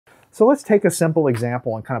So let's take a simple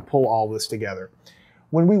example and kind of pull all this together.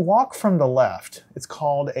 When we walk from the left, it's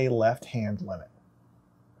called a left-hand limit.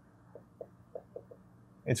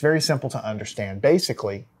 It's very simple to understand.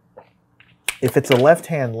 Basically, if it's a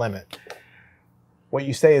left-hand limit, what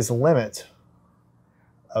you say is the limit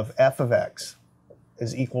of f of x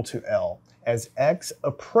is equal to L as x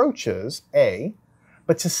approaches A,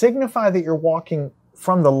 but to signify that you're walking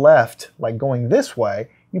from the left, like going this way,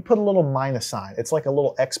 you put a little minus sign. It's like a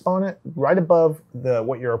little exponent right above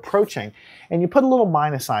what you're approaching, and you put a little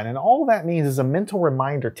minus sign, and all that means is a mental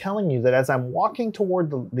reminder telling you that as I'm walking toward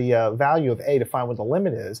the value of A to find what the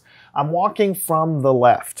limit is, I'm walking from the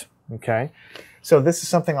left, okay? So this is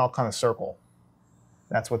something I'll kind of circle.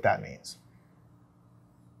 That's what that means.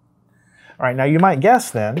 All right, now you might guess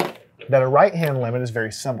then that a right-hand limit is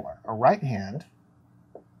very similar. A right-hand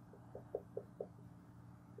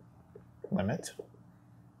limit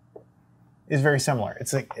is very similar.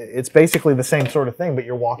 It's basically the same sort of thing, but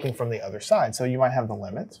you're walking from the other side. So you might have the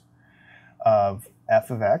limit of f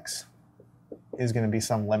of x is going to be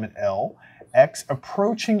some limit L, x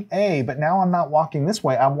approaching A, but now I'm not walking this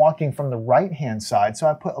way, I'm walking from the right-hand side, so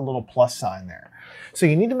I put a little plus sign there. So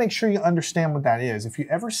you need to make sure you understand what that is. If you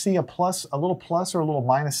ever see a little plus or a little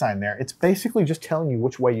minus sign there, it's basically just telling you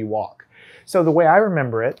which way you walk. So the way I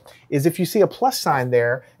remember it is if you see a plus sign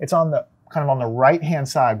there, it's on the kind of on the right-hand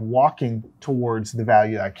side walking towards the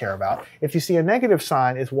value that I care about. If you see a negative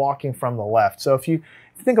sign, it's walking from the left. So if you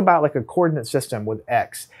think about like a coordinate system with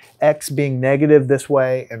x being negative this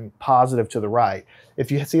way and positive to the right, if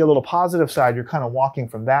you see a little positive side, you're kind of walking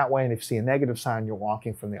from that way, and if you see a negative sign, you're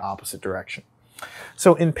walking from the opposite direction.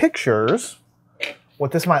 So in pictures,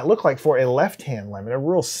 what this might look like for a left-hand limit, a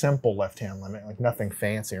real simple left-hand limit, like nothing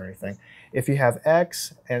fancy or anything, if you have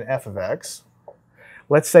x and f of x,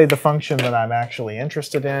 let's say the function that I'm actually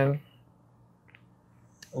interested in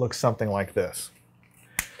looks something like this.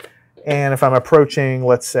 And if I'm approaching,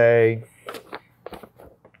 let's say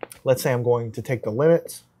I'm going to take the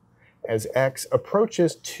limit as x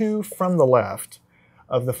approaches 2 from the left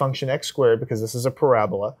of the function x squared, because this is a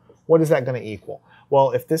parabola, what is that going to equal?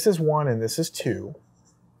 Well, if this is 1 and this is 2,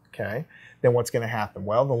 okay, then what's going to happen?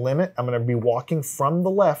 Well, the limit, I'm going to be walking from the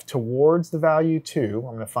left towards the value 2.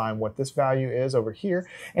 I'm going to find what this value is over here.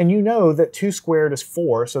 And you know that 2 squared is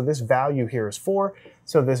 4, so this value here is 4,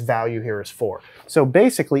 so this value here is 4. So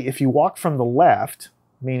basically, if you walk from the left,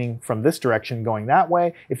 meaning from this direction going that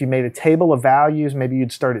way, if you made a table of values, maybe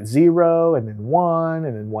you'd start at 0, and then 1,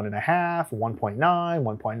 and then 1.5, 1.9,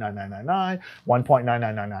 1.9999,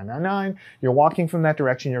 1.999999. You're walking from that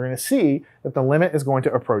direction, you're going to see that the limit is going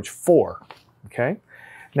to approach 4. Okay?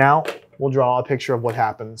 Now, we'll draw a picture of what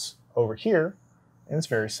happens over here, and it's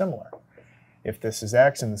very similar. If this is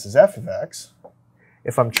x and this is f of x,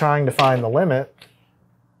 if I'm trying to find the limit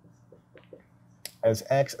as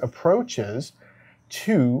x approaches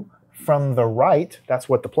 2 from the right, that's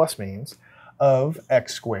what the plus means, of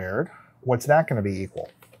x squared, what's that going to be equal?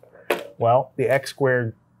 Well, the x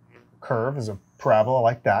squared curve is a parabola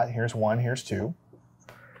like that. Here's 1, here's 2.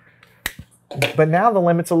 But now the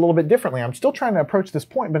limit's a little bit differently. I'm still trying to approach this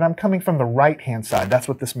point, but I'm coming from the right-hand side. That's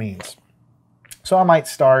what this means. So I might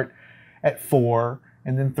start at 4,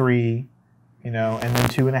 and then 3, and then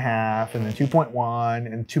 2.5, and then 2.1,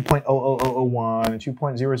 and 2.00001, and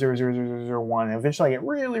 2.0000001, and eventually I get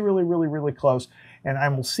really close, and I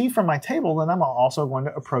will see from my table that I'm also going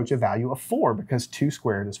to approach a value of 4, because 2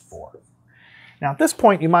 squared is 4. Now at this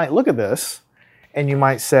point, you might look at this, and you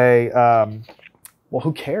might say, well,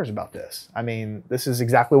 who cares about this? I mean, this is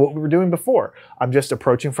exactly what we were doing before. I'm just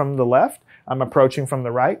approaching from the left, I'm approaching from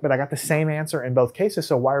the right, but I got the same answer in both cases,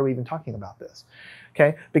 so why are we even talking about this?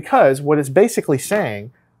 Okay, because what it's basically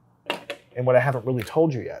saying, and what I haven't really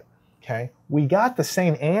told you yet, okay, we got the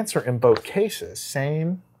same answer in both cases,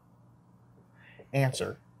 same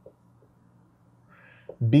answer,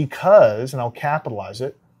 because, and I'll capitalize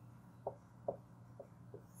it,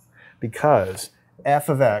 because f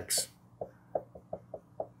of x,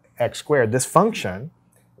 x squared, this function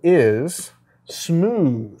is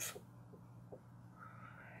smooth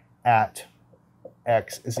at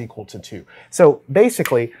x is equal to 2. So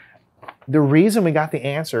basically, the reason we got the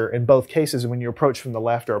answer in both cases when you approach from the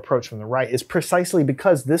left or approach from the right is precisely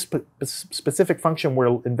because this specific function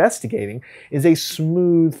we're investigating is a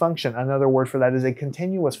smooth function. Another word for that is a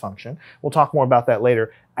continuous function. We'll talk more about that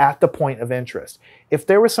later, at the point of interest. If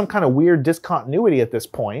there was some kind of weird discontinuity at this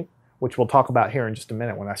point, which we'll talk about here in just a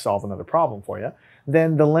minute when I solve another problem for you,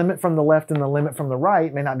 then the limit from the left and the limit from the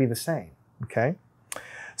right may not be the same, okay?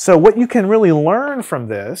 So what you can really learn from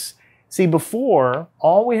this See, before,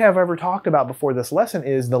 all we have ever talked about before this lesson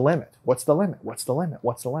is the limit. What's the limit? What's the limit?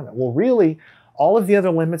 What's the limit? Well, really, all of the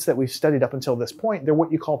other limits that we've studied up until this point, they're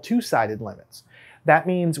what you call two-sided limits. That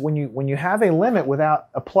means when you have a limit without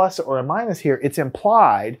a plus or a minus here, it's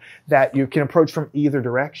implied that you can approach from either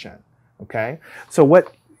direction, okay? So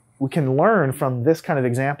what we can learn from this kind of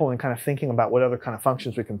example and kind of thinking about what other kind of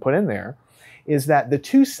functions we can put in there is that the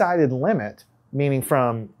two-sided limit, meaning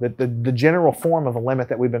from the general form of a limit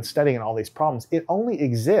that we've been studying in all these problems, it only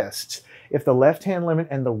exists if the left-hand limit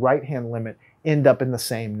and the right-hand limit end up in the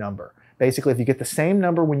same number. Basically, if you get the same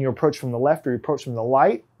number when you approach from the left or you approach from the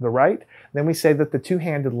right, then we say that the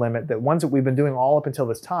two-handed limit, the ones that we've been doing all up until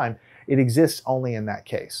this time, it exists only in that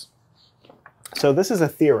case. So this is a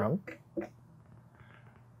theorem,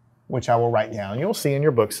 which I will write down. You'll see in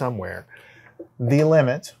your book somewhere. The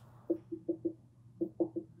limit,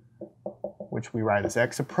 which we write as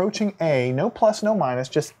x approaching a, no plus, no minus,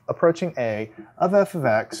 just approaching a, of f of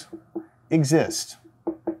x exists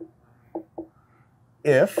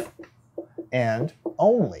if and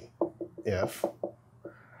only if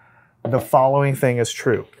the following thing is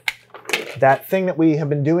true. That thing that we have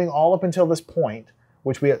been doing all up until this point,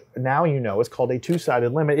 which we now you know is called a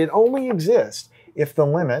two-sided limit, it only exists if the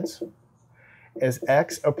limit as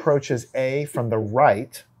x approaches a from the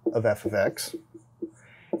right of f of x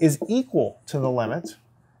is equal to the limit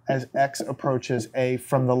as x approaches a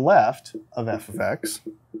from the left of f of x.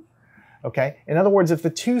 Okay? In other words, if the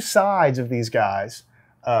two sides of these guys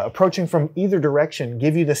approaching from either direction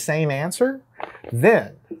give you the same answer,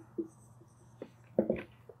 then,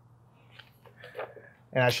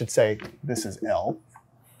 and I should say this is L,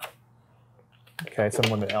 okay,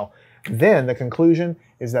 some limit L, then the conclusion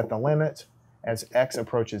is that the limit as x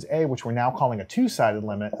approaches a, which we're now calling a two-sided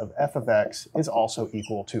limit of f of x, is also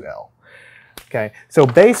equal to L. Okay, so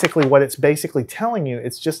basically what it's basically telling you,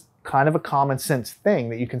 it's just kind of a common sense thing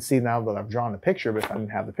that you can see now that I've drawn the picture, but if I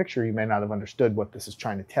didn't have the picture, you may not have understood what this is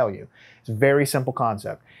trying to tell you. It's a very simple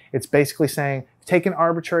concept. It's basically saying, take an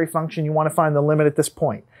arbitrary function, you want to find the limit at this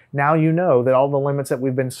point. Now you know that all the limits that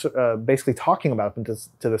we've been basically talking about up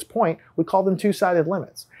to this point, we call them two-sided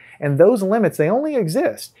limits. And those limits, they only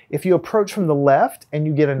exist if you approach from the left and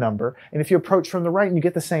you get a number, and if you approach from the right and you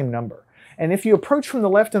get the same number. And if you approach from the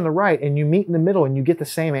left and the right and you meet in the middle and you get the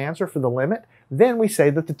same answer for the limit, then we say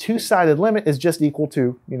that the two-sided limit is just equal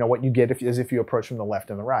to, you know, what you get as if you approach from the left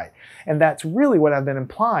and the right. And that's really what I've been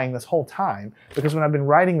implying this whole time, because when I've been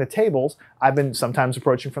writing the tables, I've been sometimes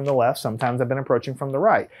approaching from the left, sometimes I've been approaching from the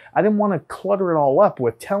right. I didn't want to clutter it all up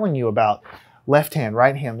with telling you about left-hand,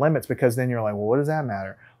 right-hand limits, because then you're like, well, what does that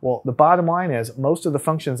matter? Well, the bottom line is most of the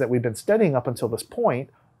functions that we've been studying up until this point,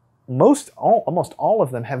 almost all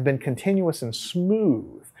of them have been continuous and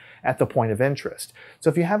smooth at the point of interest. So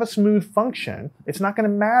if you have a smooth function, it's not going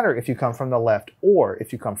to matter if you come from the left or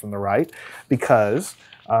if you come from the right because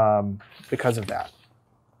of that.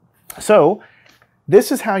 So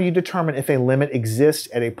this is how you determine if a limit exists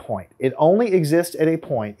at a point. It only exists at a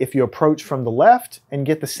point if you approach from the left and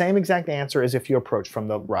get the same exact answer as if you approach from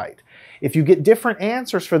the right. If you get different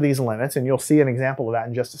answers for these limits, and you'll see an example of that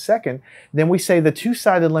in just a second, then we say the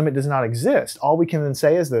two-sided limit does not exist. All we can then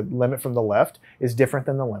say is the limit from the left is different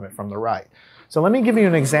than the limit from the right. So let me give you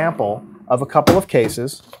an example of a couple of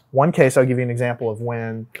cases. One case, I'll give you an example of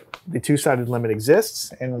when the two-sided limit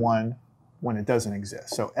exists and one when it doesn't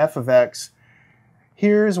exist. So f of x,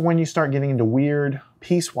 here's when you start getting into weird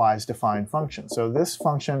piecewise defined functions. So this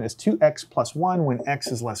function is 2x plus 1 when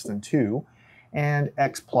x is less than 2, and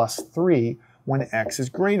x plus 3 when x is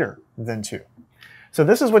greater than 2. So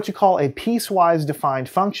this is what you call a piecewise defined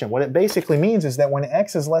function. What it basically means is that when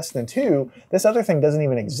x is less than 2, this other thing doesn't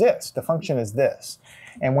even exist. The function is this.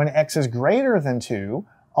 And when x is greater than 2,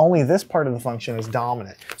 only this part of the function is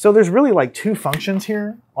dominant. So there's really like two functions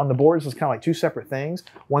here on the board. So it's kind of like two separate things.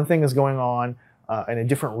 One thing is going on in a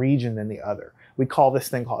different region than the other. We call this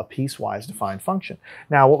thing called a piecewise defined function.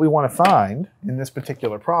 Now what we want to find in this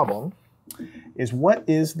particular problem is what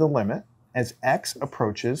is the limit as x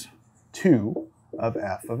approaches 2 of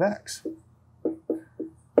f of x.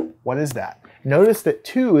 What is that? Notice that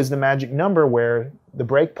 2 is the magic number where the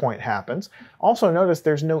breakpoint happens. Also notice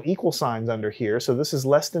there's no equal signs under here, so this is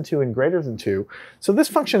less than 2 and greater than 2. So this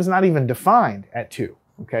function is not even defined at 2.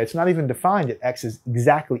 Okay, it's not even defined at x is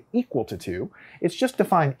exactly equal to 2. It's just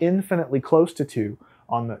defined infinitely close to 2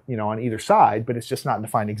 on the, on either side, but it's just not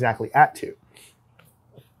defined exactly at 2.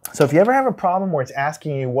 So if you ever have a problem where it's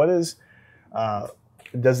asking you what is,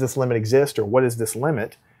 does this limit exist, or what is this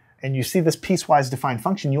limit, and you see this piecewise defined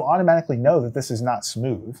function, you automatically know that this is not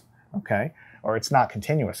smooth, okay, or it's not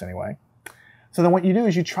continuous anyway. So then what you do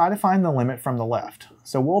is you try to find the limit from the left.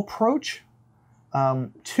 So we'll approach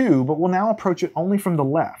 2, but we'll now approach it only from the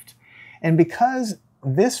left. And because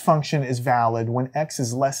this function is valid when x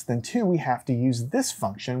is less than 2, we have to use this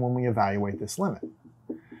function when we evaluate this limit.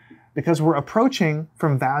 Because we're approaching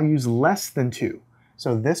from values less than 2.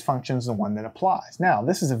 So this function is the one that applies. Now,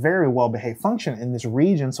 this is a very well-behaved function in this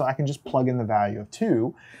region, so I can just plug in the value of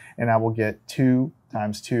 2, and I will get 2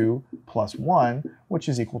 times 2 plus 1, which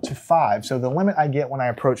is equal to 5. So the limit I get when I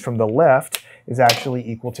approach from the left is actually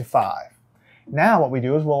equal to 5. Now what we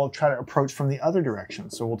do is we'll try to approach from the other direction.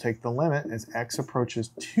 So we'll take the limit as x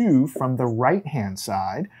approaches 2 from the right-hand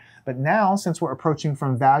side. But now, since we're approaching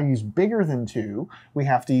from values bigger than 2, we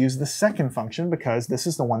have to use the second function because this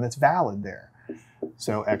is the one that's valid there.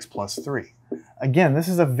 So x plus 3. Again, this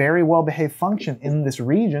is a very well-behaved function in this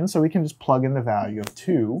region, so we can just plug in the value of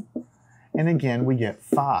 2. And again, we get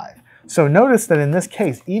 5. So notice that in this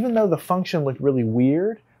case, even though the function looked really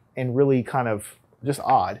weird and really kind of just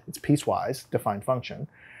odd, it's piecewise defined function,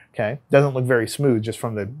 okay? Doesn't look very smooth just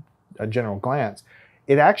from the general glance.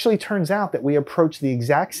 It actually turns out that we approach the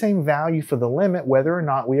exact same value for the limit whether or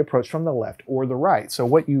not we approach from the left or the right. So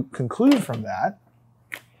what you conclude from that,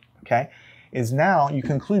 okay, is now you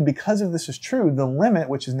conclude because if this is true, the limit,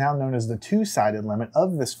 which is now known as the two-sided limit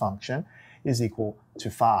of this function, is equal to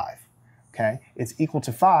 5. Okay, it's equal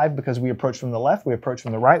to 5 because we approach from the left, we approach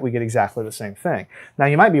from the right, we get exactly the same thing. Now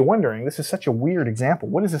you might be wondering, this is such a weird example,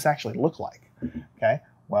 what does this actually look like? Okay,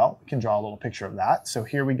 well, we can draw a little picture of that. So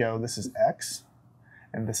here we go, this is x,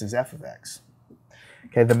 and this is f of x.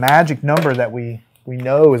 Okay, the magic number that we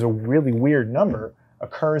know is a really weird number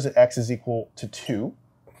occurs at x is equal to 2,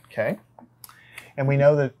 okay? And we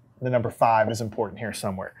know that the number 5 is important here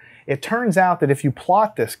somewhere. It turns out that if you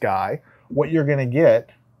plot this guy, what you're going to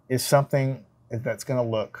get is something that's going to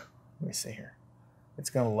look, let me see here, it's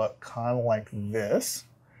going to look kind of like this.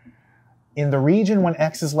 In the region when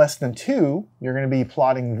x is less than 2, you're going to be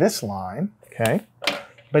plotting this line, okay?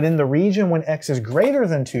 But in the region when x is greater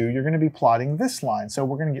than 2, you're going to be plotting this line. So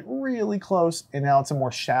we're going to get really close, and now it's a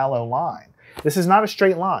more shallow line. This is not a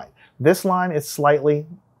straight line. This line is slightly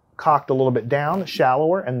cocked a little bit down,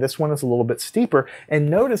 shallower, and this one is a little bit steeper. And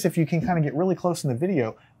notice if you can kind of get really close in the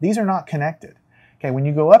video, these are not connected. Okay, when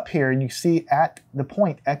you go up here and you see at the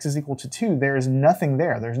point x is equal to 2, there is nothing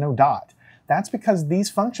there. There's no dot. That's because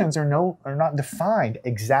these functions are not defined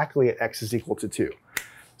exactly at x is equal to 2.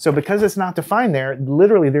 So because it's not defined there,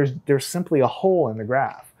 literally there's simply a hole in the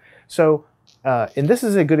graph. So, and this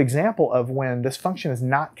is a good example of when this function is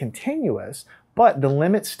not continuous, but the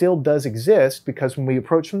limit still does exist because when we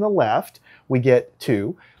approach from the left, we get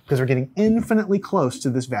 2 because we're getting infinitely close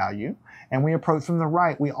to this value. And we approach from the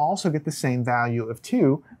right, we also get the same value of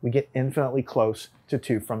 2. We get infinitely close to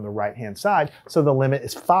 2 from the right-hand side. So the limit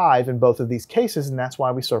is 5 in both of these cases, and that's why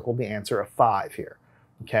we circled the answer of 5 here.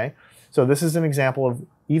 Okay? So this is an example of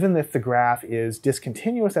even if the graph is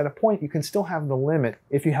discontinuous at a point, you can still have the limit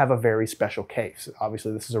if you have a very special case.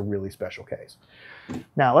 Obviously, this is a really special case.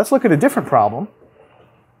 Now, let's look at a different problem.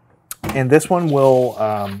 And this one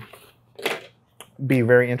will be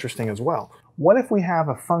very interesting as well. What if we have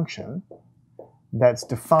a function that's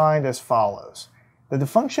defined as follows? The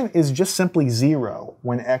function is just simply 0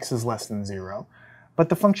 when x is less than 0, but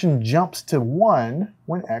the function jumps to 1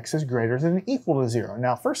 when x is greater than or equal to 0.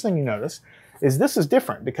 Now, first thing you notice is this is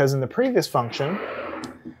different because in the previous function,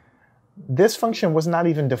 this function was not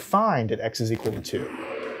even defined at x is equal to 2.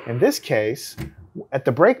 In this case, at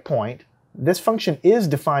the breakpoint, this function is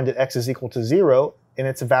defined at x is equal to 0, and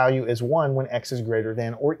its value is 1 when x is greater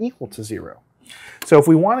than or equal to 0. So if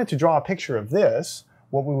we wanted to draw a picture of this,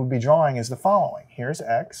 what we would be drawing is the following. Here's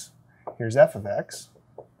x, here's f of x,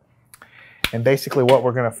 and basically what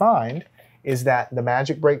we're going to find is that the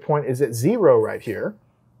magic breakpoint is at 0 right here,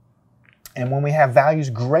 and when we have values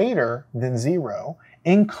greater than 0,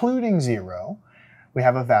 including 0, we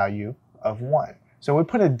have a value of 1. So we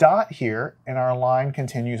put a dot here, and our line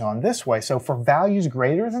continues on this way. So for values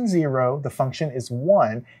greater than 0, the function is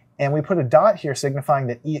 1, and we put a dot here signifying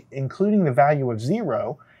that including the value of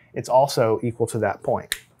 0, it's also equal to that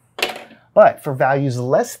point. But for values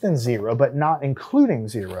less than 0, but not including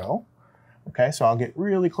 0, okay, so I'll get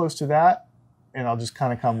really close to that, and I'll just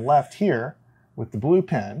kind of come left here with the blue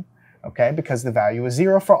pen, okay, because the value is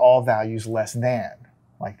 0 for all values less than,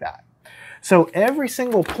 like that. So every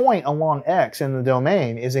single point along x in the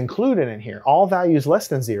domain is included in here. All values less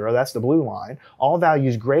than 0, that's the blue line. All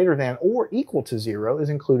values greater than or equal to 0 is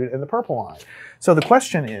included in the purple line. So the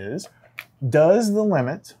question is, does the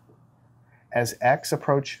limit as x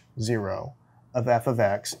approach 0 of f of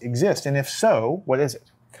x exist? And if so, what is it?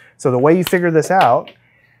 So the way you figure this out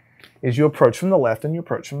is you approach from the left and you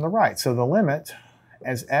approach from the right. So the limit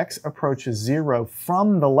as x approaches 0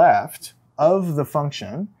 from the left of the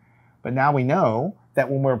function, but now we know that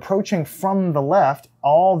when we're approaching from the left,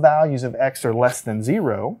 all values of x are less than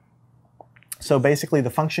 0. So basically the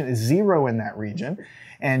function is 0 in that region.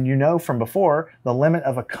 And you know from before, the limit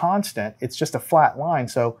of a constant, it's just a flat line,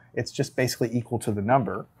 so it's just basically equal to the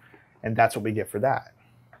number. And that's what we get for that.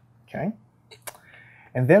 Okay?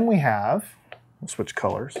 And then we have, we'll switch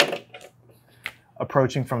colors,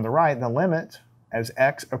 approaching from the right, the limit as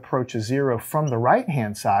x approaches 0 from the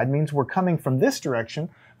right-hand side means we're coming from this direction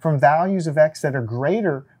from values of x that are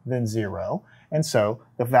greater than 0. And so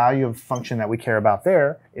the value of the function that we care about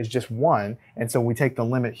there is just 1. And so we take the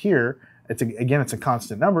limit here. Again, it's a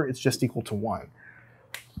constant number. It's just equal to 1.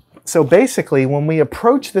 So basically, when we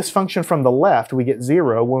approach this function from the left, we get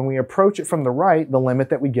 0. When we approach it from the right, the limit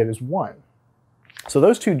that we get is 1. So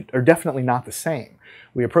those two are definitely not the same.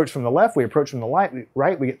 We approach from the left, we approach from the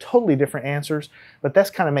right, we get totally different answers, but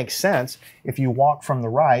that kind of makes sense. If you walk from the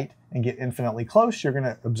right and get infinitely close, you're going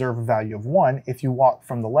to observe a value of 1. If you walk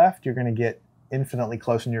from the left, you're going to get infinitely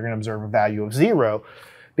close and you're going to observe a value of 0,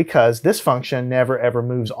 because this function never ever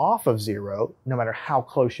moves off of 0, no matter how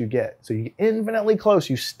close you get. So you get infinitely close,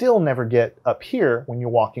 you still never get up here when you're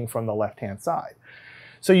walking from the left-hand side.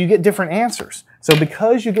 So you get different answers. So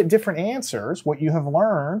because you get different answers, what you have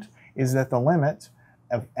learned is that the limit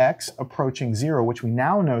of x approaching 0, which we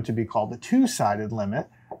now know to be called the two-sided limit,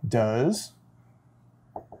 does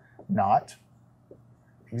not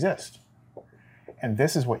exist. And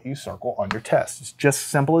this is what you circle on your test. It's just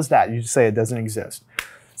simple as that. You just say it doesn't exist.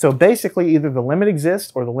 So basically, either the limit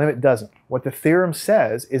exists or the limit doesn't. What the theorem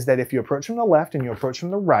says is that if you approach from the left and you approach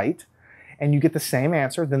from the right, and you get the same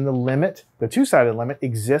answer, then the limit, the two-sided limit,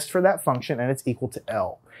 exists for that function and it's equal to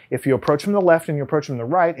L. If you approach from the left and you approach from the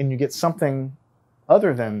right and you get something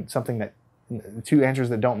other than something that, two answers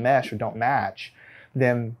that don't mesh or don't match,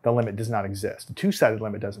 then the limit does not exist. The two-sided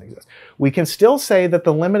limit doesn't exist. We can still say that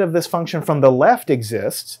the limit of this function from the left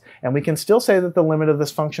exists, and we can still say that the limit of this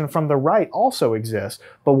function from the right also exists,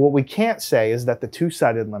 but what we can't say is that the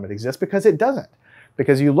two-sided limit exists, because it doesn't.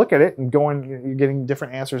 Because you look at it and you're getting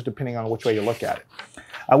different answers depending on which way you look at it.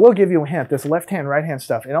 I will give you a hint. This left-hand, right-hand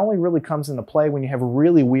stuff, it only really comes into play when you have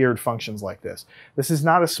really weird functions like this. This is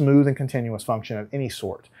not a smooth and continuous function of any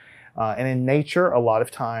sort. And in nature, a lot of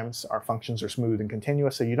times our functions are smooth and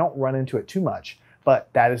continuous, so you don't run into it too much. But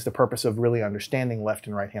that is the purpose of really understanding left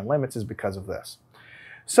and right-hand limits, is because of this.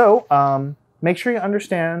 So make sure you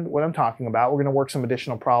understand what I'm talking about. We're going to work some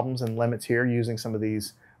additional problems and limits here using some of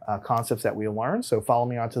these concepts that we learned. So follow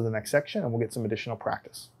me on to the next section and we'll get some additional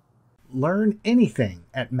practice. Learn anything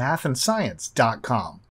at mathandscience.com.